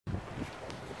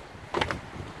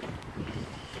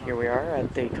Here we are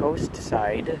at the coast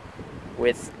side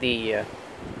with the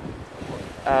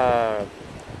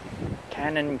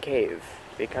Cannon Cave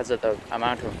because of the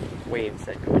amount of waves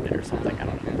that go in it or something. I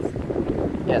don't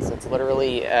know. Yes, it's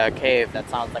literally a cave that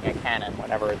sounds like a cannon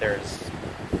whenever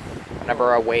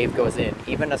a wave goes in,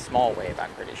 even a small wave.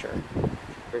 I'm pretty sure.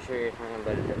 For sure, you're talking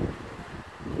about it.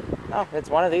 Oh, it's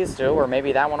one of these two, or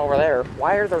maybe that one over there.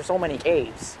 Why are there so many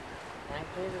caves?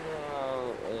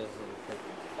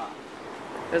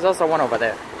 There's also one over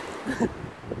there.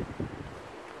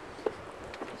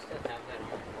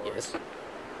 Yes.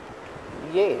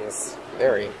 Yes.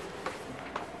 Very.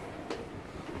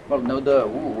 Well, no, the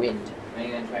wind. Are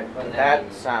you gonna try putting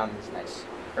That sounds nice.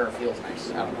 Or feels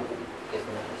nice. I don't know.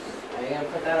 Are you gonna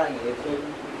put that on YouTube?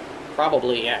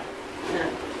 Probably, yeah.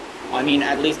 I mean,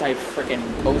 at least I freaking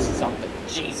post something.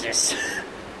 Jesus.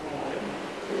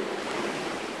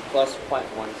 Plus 0.1.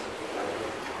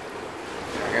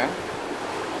 There we go.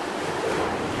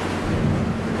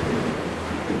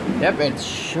 Yep, it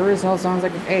sure as hell sounds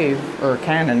like a cave, or a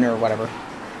cannon, or whatever.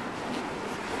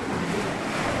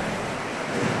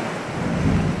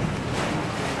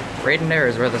 Right in there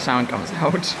is where the sound comes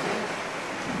out.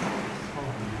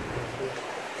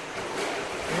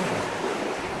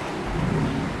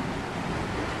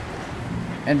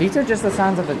 And these are just the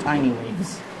sounds of the tiny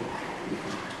waves.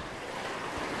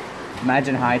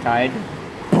 Imagine high tide.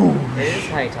 Boom! It is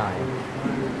high tide.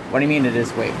 What do you mean it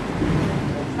is? Wait.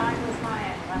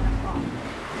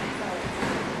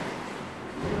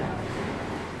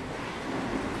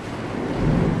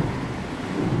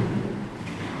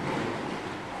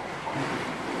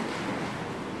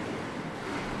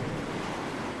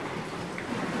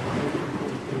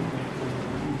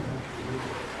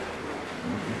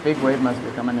 Big wave must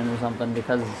be coming in or something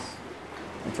because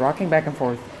it's rocking back and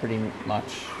forth pretty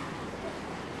much.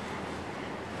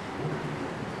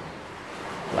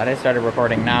 Glad I started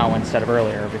recording now instead of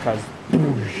earlier because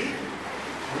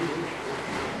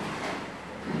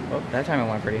oh, that time it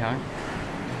went pretty high.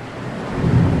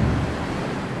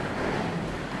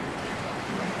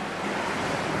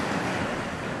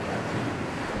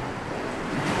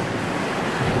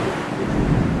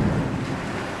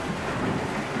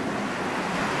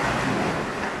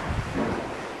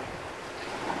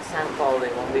 Sound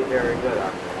quality won't be very good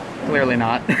on that. Clearly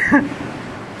not.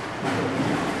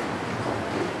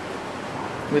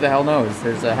 Who the hell knows?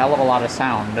 There's a hell of a lot of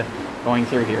sound going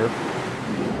through here.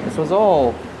 This was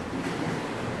all...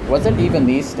 Wasn't even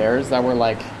these stairs that were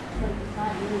like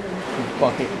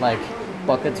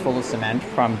buckets full of cement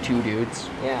from two dudes?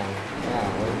 Yeah,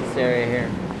 there's this area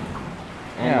here.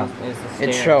 And Yeah, there's the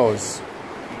it stairs. shows.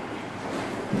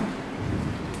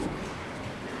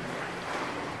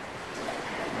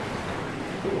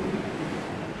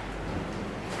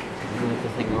 Move the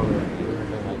thing over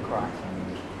and like cross.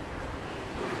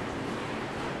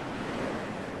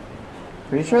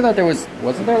 Pretty sure that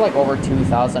wasn't there like over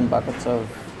 2,000 buckets of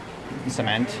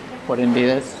cement put into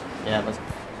this? Yeah, it was.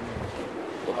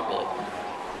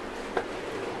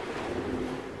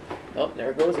 Oh,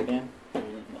 there it goes again.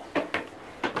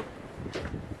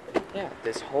 Yeah,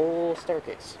 this whole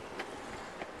staircase.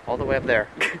 All the way up there.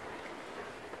 Okay,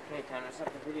 time to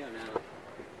stop the video now.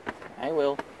 I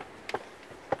will.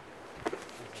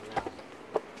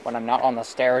 When I'm not on the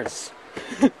stairs.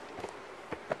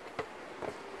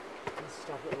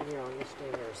 Stop it when you're on the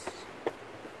stairs.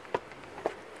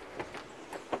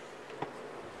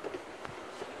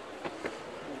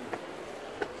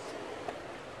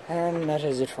 And that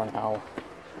is it for now.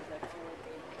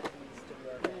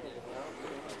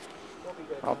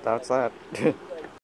 Well, that's that.